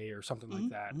Mbappe or something like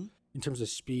that in terms of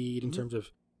speed, in terms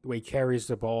of the way he carries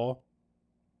the ball.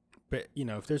 But,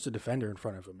 if there's a defender in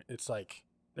front of him, it's like,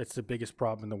 that's the biggest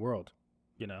problem in the world,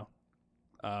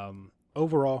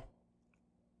 Overall,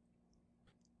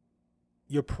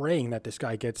 you're praying that this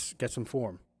guy gets some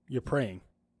form. You're praying.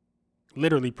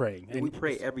 Literally praying. And we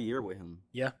pray every year with him.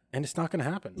 Yeah, and it's not going to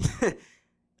happen.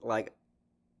 Like,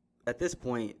 at this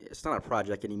point, it's not a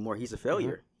project anymore. He's a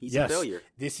failure. He's a failure.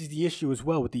 This is the issue as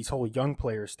well with these whole young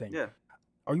players thing. Yeah.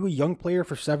 Are you a young player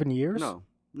for 7 years?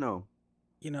 No.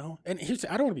 And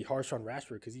I don't want to be harsh on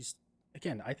Rashford because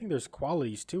I think there's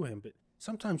qualities to him, but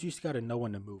sometimes you just got to know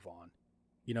when to move on.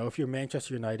 If you're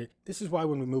Manchester United, this is why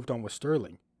when we moved on with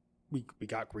Sterling, we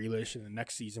got Grealish, and the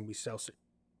next season we sell.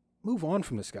 Move on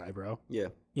from this guy, bro. Yeah.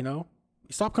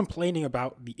 Stop complaining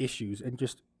about the issues and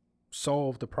just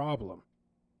solve the problem.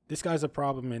 This guy's a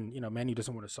problem, and Man U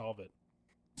doesn't want to solve it.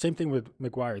 Same thing with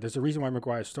Maguire. There's a reason why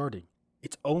Maguire's starting.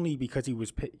 it's only because he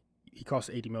cost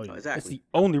 $80 million. Oh, exactly. That's the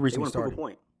only reason he started.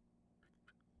 Point.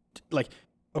 Like,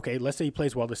 okay, let's say he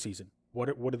plays well this season. What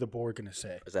are the board going to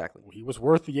say? Exactly. Well, he was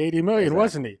worth the $80 million,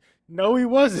 wasn't he? No, he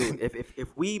wasn't. Dude,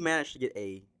 if we manage to get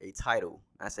a title,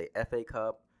 I say FA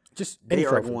Cup, just they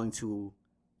are going to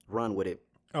run with it.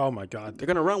 Oh my God, they're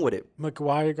gonna run with it.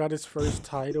 Maguire got his first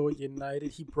title at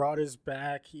United. He brought us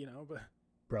back, but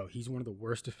bro, he's one of the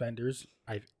worst defenders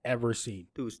I've ever seen.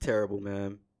 Dude's terrible,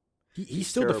 man. He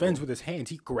still defends with his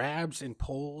hands. He grabs and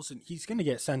pulls, and he's gonna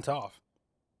get sent off,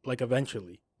 like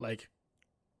eventually. Like,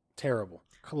 terrible,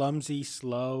 clumsy,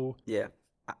 slow. Yeah,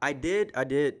 I did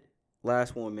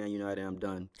last one, Man United. I'm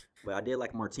done, but I did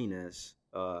like Martinez.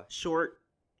 Short.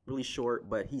 Really short,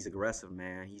 but he's aggressive,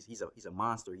 man. He's a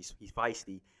monster. He's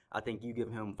feisty. I think you give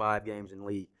him 5 games in the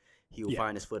league, he'll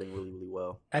find his footing really, really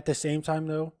well. At the same time,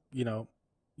 though,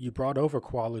 you brought over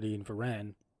quality in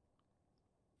Varane,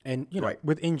 and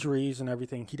with injuries and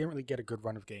everything, he didn't really get a good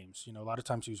run of games. A lot of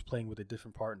times he was playing with a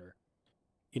different partner.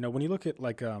 When you look at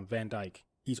like Van Dijk,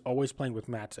 he's always playing with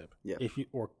Matip. Yeah.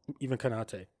 Or even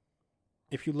Konate.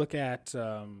 If you look at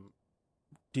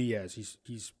Diaz,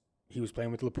 he was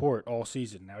playing with Laporte all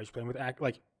season. Now he's playing with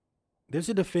there's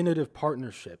a definitive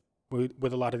partnership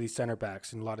with a lot of these center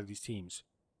backs and a lot of these teams.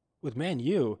 With Man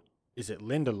U, is it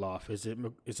Lindelof? Is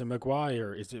it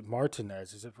Maguire? Is it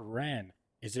Martinez? Is it Varane?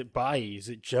 Is it Bailly? Is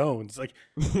it Jones?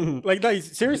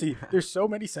 Seriously, there's so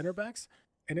many center backs,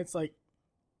 and it's like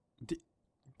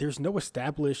there's no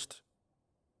established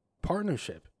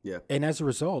partnership. Yeah. And as a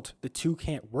result, the two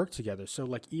can't work together.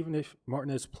 So even if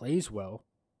Martinez plays well,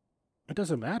 it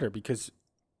doesn't matter because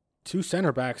 2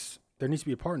 center backs, there needs to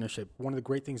be a partnership. One of the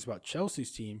great things about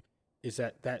Chelsea's team is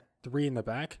that 3 in the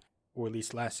back, or at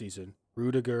least last season,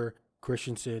 Rudiger,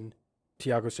 Christensen,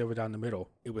 Thiago Silva down the middle,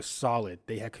 it was solid.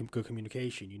 They had good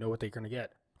communication. You know what they're going to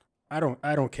get. I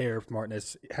don't care if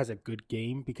Martinez has a good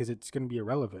game because it's going to be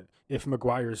irrelevant if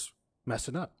Maguire's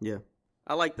messing up. Yeah,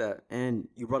 I like that. And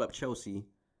you brought up Chelsea.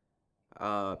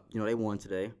 They won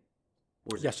today.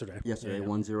 Yesterday. Yesterday,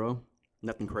 1-0.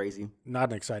 Nothing crazy.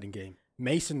 Not an exciting game.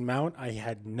 Mason Mount, I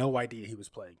had no idea he was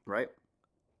playing. Right.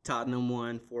 Tottenham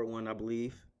won 4-1, I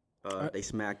believe. They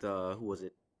smacked, who was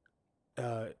it?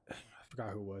 I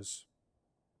forgot who it was.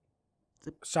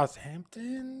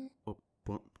 Southampton?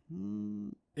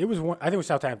 It was one. I think it was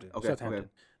Southampton. Okay. Southampton.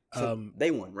 Okay. So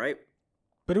they won, right?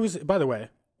 But it was, by the way,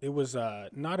 it was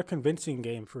not a convincing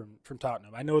game from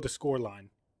Tottenham. I know the score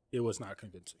line. It was not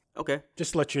convincing. Okay.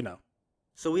 Just to let you know.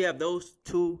 So we have those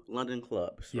 2 London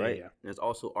clubs, right? Yeah. There's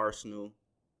also Arsenal,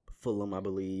 Fulham, I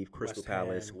believe, Crystal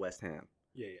Palace, West Ham.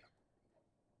 Yeah.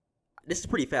 This is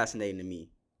pretty fascinating to me.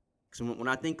 Because when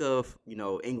I think of,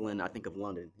 England, I think of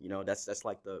London. That's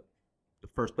like the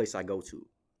first place I go to.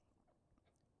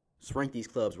 Let's rank these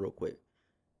clubs real quick.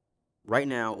 Right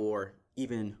now, or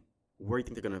even where you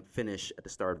think they're going to finish at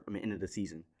the end of the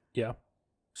season. Yeah.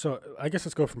 So I guess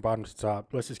let's go from bottom to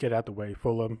top. Let's just get out the way.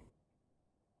 Fulham.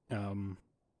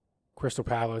 Crystal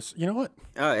Palace. You know what?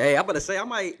 Hey, I'm about to say I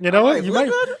might. You know what? You might.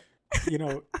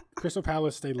 Crystal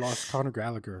Palace. They lost Conor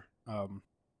Gallagher.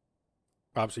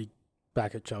 Obviously,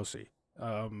 back at Chelsea.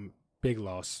 Big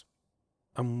loss.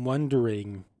 I'm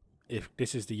wondering if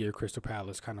this is the year Crystal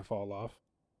Palace kind of fall off.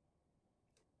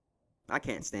 I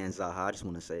can't stand Zaha. I just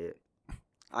want to say it.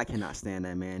 I cannot stand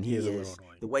that man. He is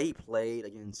the way he played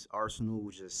against Arsenal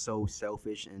was just so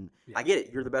selfish. And I get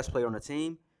it. You're the best player on the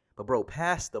team. But, bro,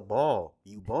 pass the ball.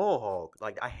 You ball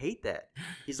hog. I hate that.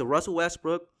 He's a Russell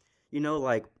Westbrook,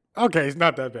 Okay, he's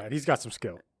not that bad. He's got some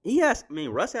skill.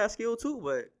 Russ has skill too,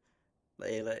 but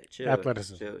chill.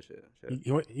 Athleticism.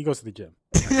 Chill. He goes to the gym.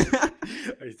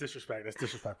 He's disrespect. That's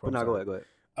disrespectful. No, go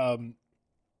ahead.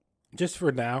 Just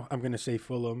for now, I'm going to say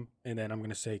Fulham, and then I'm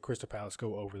going to say Crystal Palace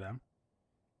go over them.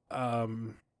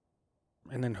 And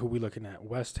then who we looking at?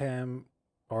 West Ham,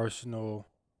 Arsenal,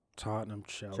 Tottenham,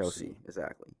 Chelsea,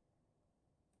 exactly.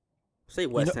 Say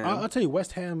West Ham. I'll tell you,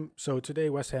 West Ham. So today,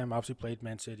 West Ham obviously played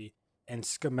Man City, and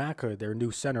Scamacca, their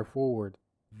new center forward,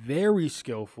 very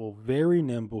skillful, very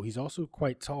nimble. He's also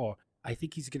quite tall. I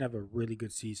think he's gonna have a really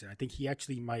good season. I think he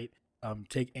actually might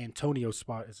take Antonio's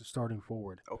spot as a starting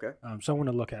forward. Okay. Someone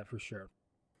to look at for sure.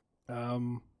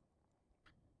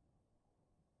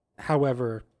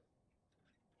 However,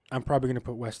 I'm probably gonna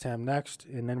put West Ham next,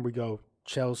 and then we go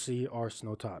Chelsea,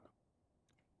 Arsenal, Tottenham.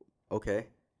 Okay.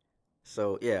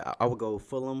 So, yeah, I would go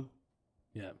Fulham.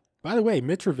 Yeah. By the way,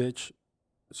 Mitrovic,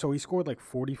 so he scored like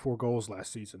 44 goals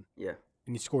last season. Yeah.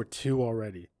 And he scored 2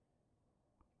 already.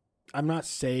 I'm not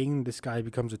saying this guy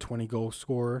becomes a 20-goal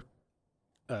scorer,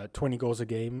 20 goals a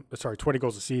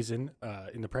season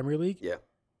in the Premier League. Yeah.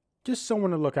 just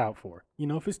someone to look out for.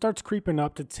 If it starts creeping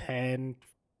up to 10,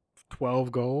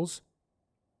 12 goals,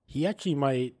 he actually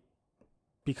might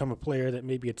become a player that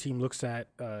maybe a team looks at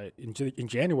in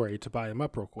January to buy him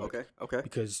up real quick. Okay.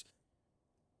 Because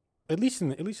at least in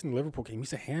the Liverpool game,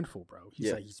 he's a handful, bro.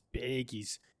 He's big,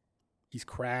 he's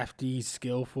crafty, he's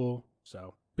skillful.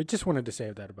 So, but just wanted to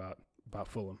say that about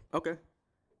Fulham. Okay.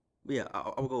 But yeah,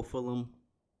 I'll go Fulham,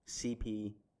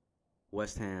 CP,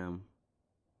 West Ham.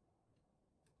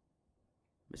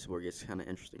 This is where it gets kind of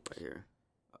interesting right here.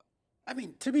 I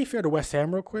mean, to be fair to West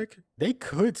Ham real quick, they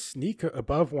could sneak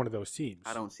above one of those teams.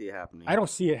 I don't see it happening. I don't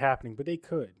see it happening, but they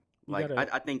could.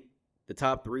 I think the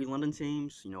top 3 London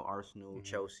teams, Arsenal,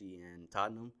 Chelsea, and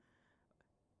Tottenham,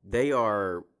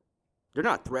 they're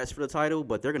not threats for the title,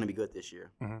 but they're going to be good this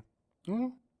year. Mm-hmm. Mm-hmm.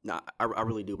 Nah, I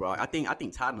really do, bro. I think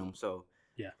Tottenham, so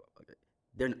yeah.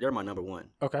 They're my number 1.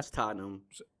 Okay. It's Tottenham.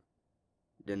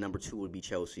 Then number 2 would be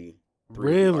Chelsea.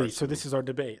 Really? So this is our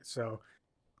debate. So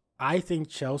I think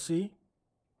Chelsea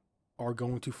are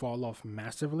going to fall off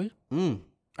massively.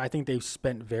 I think they've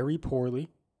spent very poorly.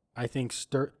 I think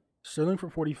Sterling for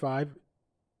 45,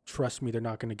 trust me, they're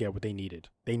not going to get what they needed.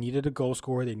 They needed a goal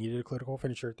scorer. They needed a clinical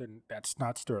finisher. That's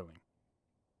not Sterling.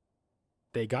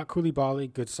 They got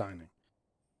Koulibaly, good signing.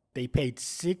 They paid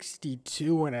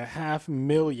 $62.5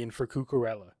 million for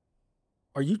Cucurella.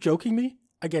 Are you joking me?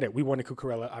 I get it. We wanted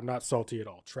Cucurella. I'm not salty at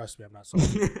all. Trust me, I'm not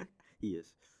salty. He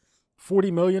is.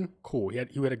 $40 million, cool. He had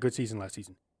a good season last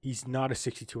season. He's not a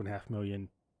 $62.5 million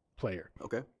player.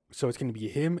 Okay. So it's going to be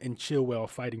him and Chilwell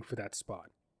fighting for that spot.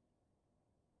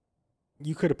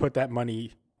 You could have put that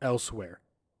money elsewhere.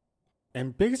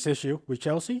 And biggest issue with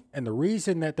Chelsea, and the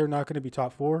reason that they're not going to be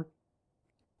top 4,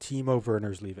 Timo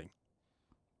Werner's leaving.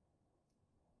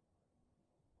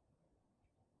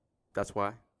 That's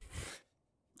why.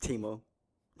 Timo.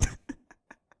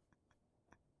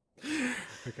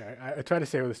 Okay, I try to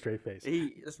say it with a straight face.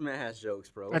 This man has jokes,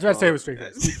 bro. I try to say it with a straight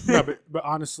face. No, but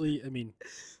honestly, I mean,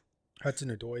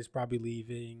 Hudson-Odoi is probably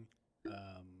leaving.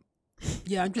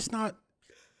 Yeah, I'm just not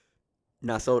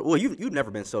sold. Well, you've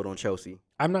never been sold on Chelsea.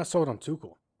 I'm not sold on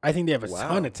Tuchel. I think they have a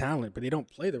ton of talent, but they don't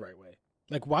play the right way.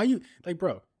 Like,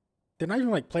 bro, they're not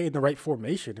even playing the right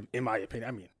formation, in my opinion.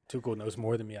 I mean, Tuchel knows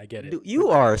more than me. I get it. Dude, you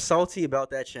are salty about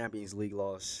that Champions League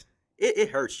loss. It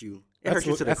hurts you. It hurts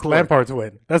you to the core. That's Lampard's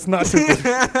win. That's not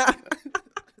Tuchel.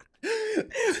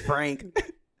 Frank.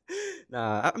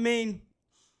 Nah, I mean,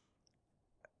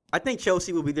 I think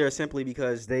Chelsea will be there simply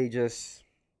because they just.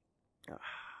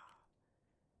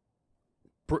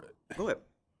 Go ahead.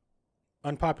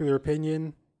 Unpopular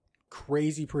opinion,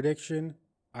 crazy prediction.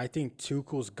 I think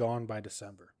Tuchel's gone by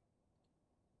December.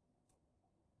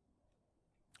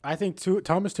 I think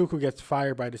Thomas Tuchel gets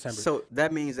fired by December. So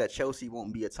that means that Chelsea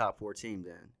won't be a top 4 team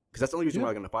then, because that's the only reason why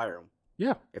they're going to fire him.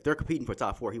 Yeah. If they're competing for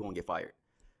top 4, he won't get fired.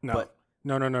 No.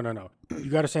 No.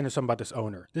 You got to say something about this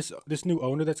owner. This new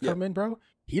owner that's come in, bro.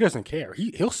 He doesn't care.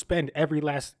 He'll spend every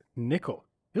last nickel.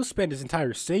 He'll spend his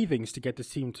entire savings to get this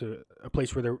team to a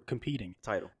place where they're competing.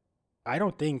 Title. I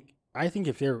think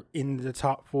if they're in the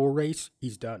top 4 race,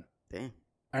 he's done. Damn.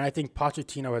 And I think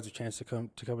Pochettino has a chance to come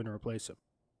in and replace him.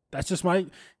 That's just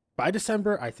by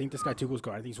December, I think this guy Tuchel's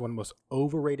gone. I think he's one of the most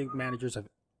overrated managers I've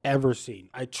ever seen.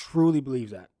 I truly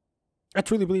believe that.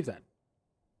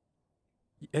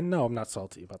 And no, I'm not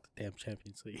salty about the damn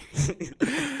Champions League.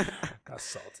 Not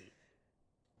salty.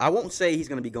 I won't say he's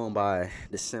going to be going by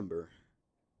December,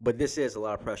 but this is a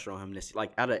lot of pressure on him.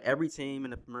 Out of every team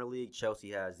in the Premier League,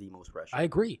 Chelsea has the most pressure. I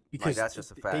agree, because that's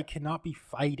just a fact. They cannot be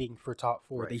fighting for top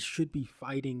 4. Right. They should be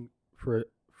fighting for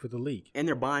the league. And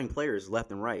they're buying players left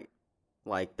and right.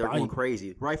 They're going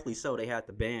crazy. Rightfully so. They had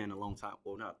to ban a long time.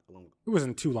 Well, not a long. It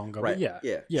wasn't too long ago. Right. But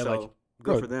yeah. So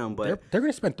good for them. But they're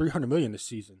going to spend $300 million this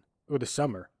season or this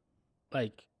summer.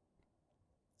 They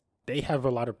have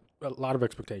a lot of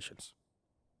expectations.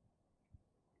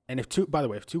 And if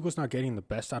Tuchel's not getting the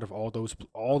best out of all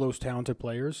those talented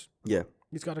players,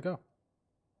 he's got to go.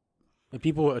 And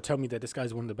people tell me that this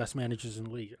guy's one of the best managers in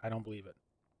the league. I don't believe it.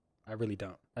 I really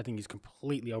don't. I think he's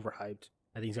completely overhyped.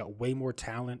 I think he's got way more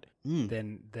talent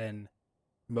than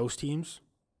most teams.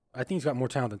 I think he's got more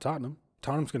talent than Tottenham.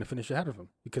 Tottenham's going to finish ahead of him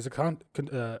because of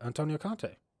Antonio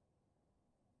Conte.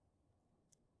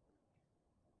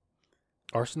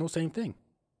 Arsenal, same thing.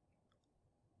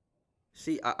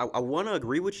 See, I want to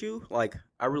agree with you.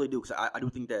 I really do, because I do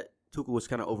think that Tuchel was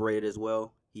kind of overrated as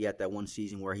well. He had that one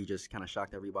season where he just kind of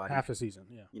shocked everybody. Half a season,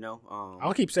 yeah.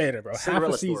 I'll keep saying it, bro. Cinderella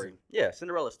half a season. Story. Yeah,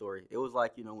 Cinderella story. It was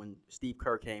like, when Steve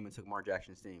Kerr came and took Mark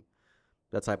Jackson's team.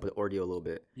 That type of ordeal a little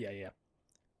bit. Yeah.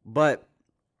 But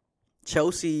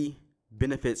Chelsea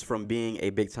benefits from being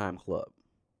a big-time club.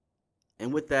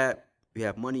 And with that, you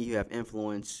have money, you have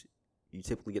influence, you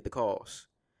typically get the calls.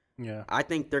 Yeah. I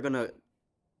think they're gonna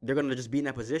just be in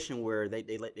that position where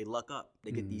they luck up.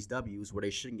 They get these W's where they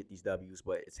shouldn't get these W's,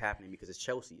 but it's happening because it's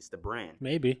Chelsea. It's the brand.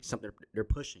 Maybe something they're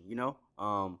pushing.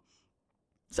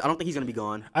 So I don't think he's gonna be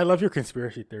gone. I love your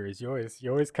conspiracy theories. You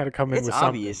always kind of come in with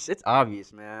obvious. something. It's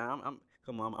obvious, man.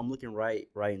 I'm looking right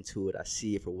into it. I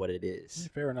see it for what it is.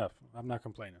 Fair enough. I'm not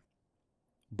complaining.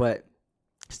 But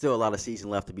still a lot of season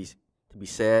left to be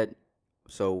said.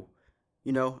 So,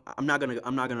 I'm not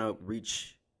gonna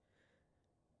reach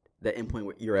that endpoint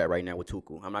where you're at right now with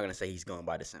Tuchel. I'm not gonna say he's gone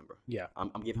by December. Yeah.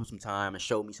 I'm giving him some time and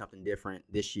show me something different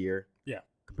this year. Yeah.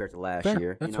 Compared to last fair.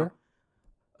 year. That's fair.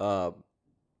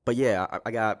 But yeah,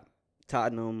 I got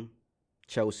Tottenham,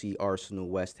 Chelsea, Arsenal,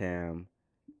 West Ham,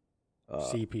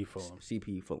 CP Fulham.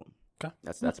 CP Fulham. Okay.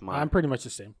 That's mine. I'm pretty much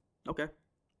the same. Okay.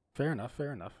 Fair enough.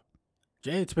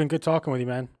 Jay, it's been good talking with you,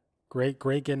 man. Great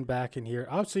getting back in here.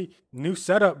 Obviously, new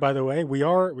setup, by the way. We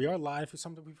are live for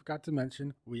something we forgot to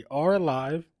mention. We are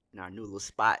live. In our new little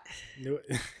spot.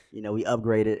 We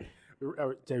upgraded.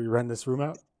 Jay, we rent this room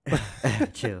out?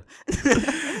 Chill.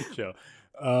 Chill.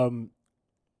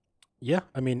 Yeah,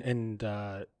 I mean, and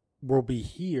we'll be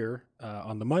here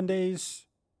on the Mondays.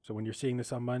 So when you're seeing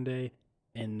this on Monday,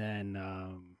 and then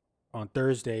on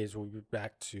Thursdays, we'll be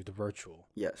back to the virtual.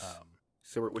 Yes.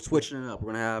 So we're switching it up.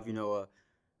 We're going to have,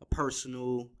 a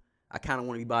personal, I kind of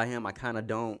want to be by him, I kind of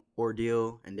don't,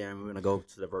 ordeal. And then we're going to go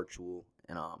to the virtual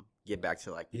and get back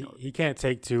to He can't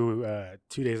take 2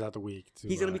 days out the week.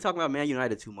 He's going to be talking about Man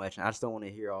United too much. And I just don't want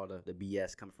to hear all the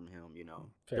BS coming from him,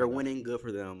 They're enough. Winning, good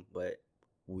for them, but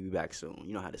we'll be back soon.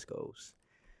 You know how this goes.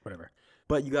 Whatever.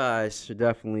 But you guys should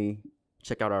definitely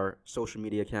check out our social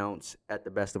media accounts at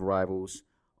The Best of Rivals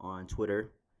on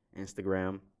Twitter,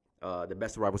 Instagram, The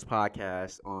Best of Rivals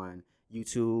Podcast on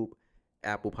YouTube,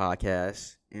 Apple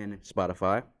Podcasts, and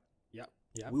Spotify. Yep.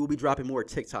 We will be dropping more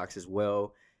TikToks as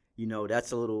well.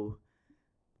 That's a little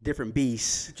different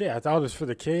beast. Yeah, I thought it was for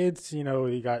the kids. You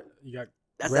got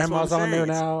grandmas on there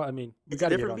now. I mean, we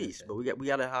got a different beast, but we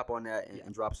got to hop on that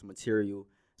and drop some material,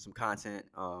 some content.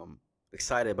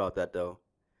 Excited about that though,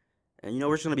 and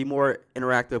we're just gonna be more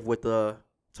interactive with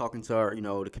talking to our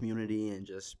the community and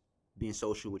just being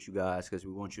social with you guys because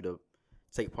we want you to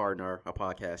take part in our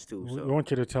podcast too. So. We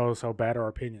want you to tell us how bad our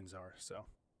opinions are. So,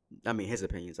 I mean, his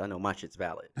opinions. I know my shit's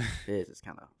valid. His is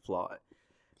kind of flawed.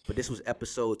 But this was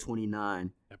episode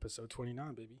 29. Episode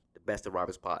 29, baby. The Best of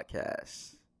Rivals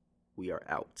Podcast. We are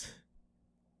out.